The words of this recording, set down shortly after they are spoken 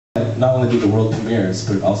not only be the world premieres,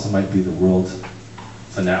 but it also might be the world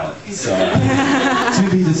finale. So, to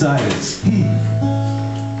be decided.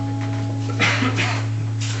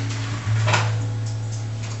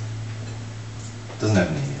 Doesn't have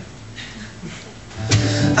any yet.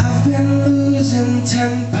 I've been losing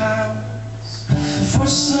 10 pounds for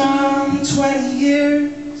some 20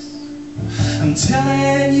 years. I'm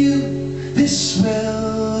telling you, this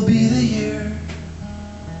will be the year.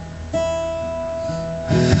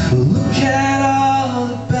 Look at all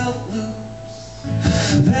the belt loops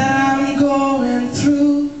that I'm going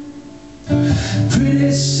through.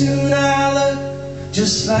 Pretty soon I'll look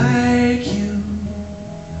just like you.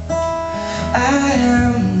 I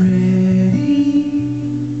am ready,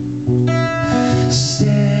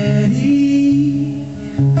 steady,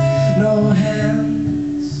 no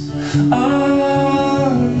hands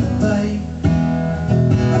on the bike.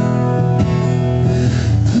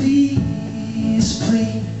 Please,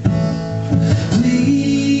 please,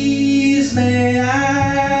 please, may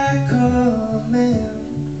I come in?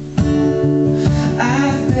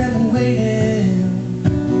 I've been waiting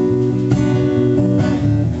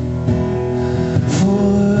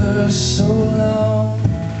so long,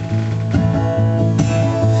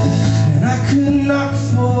 and I could knock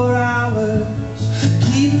for hours,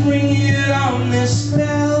 keep ringing on this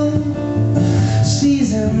bell.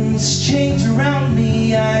 Seasons change around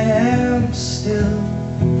me, I am still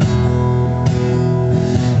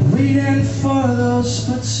waiting for those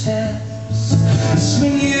footsteps,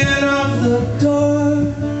 swinging of the door,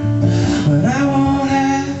 but I won't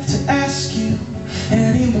have to ask you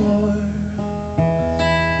anymore.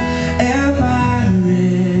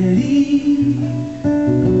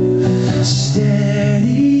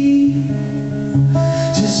 Steady,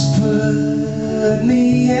 just put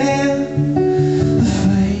me in the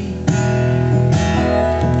fight.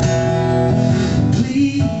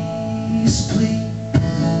 Please, please,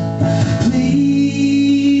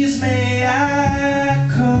 please, may I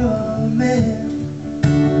come in?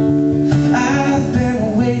 I've been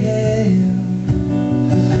waiting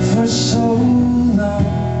for so long.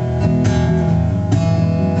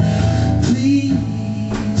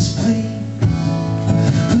 Please, please,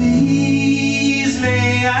 please,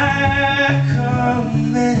 may I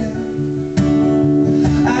come in?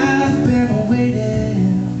 I've been waiting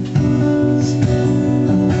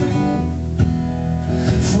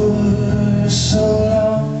for so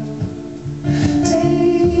long.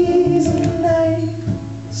 Days and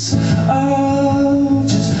nights all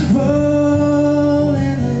just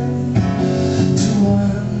rolling into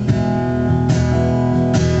one.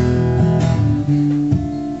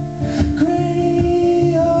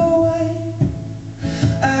 Gray or white,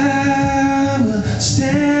 I will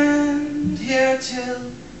stand here till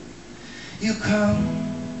you come.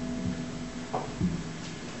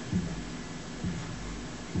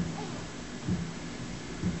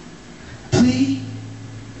 Please,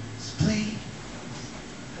 please,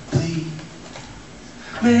 please,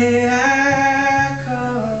 may I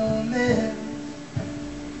come in?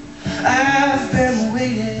 I've been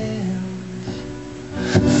waiting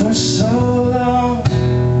for so long.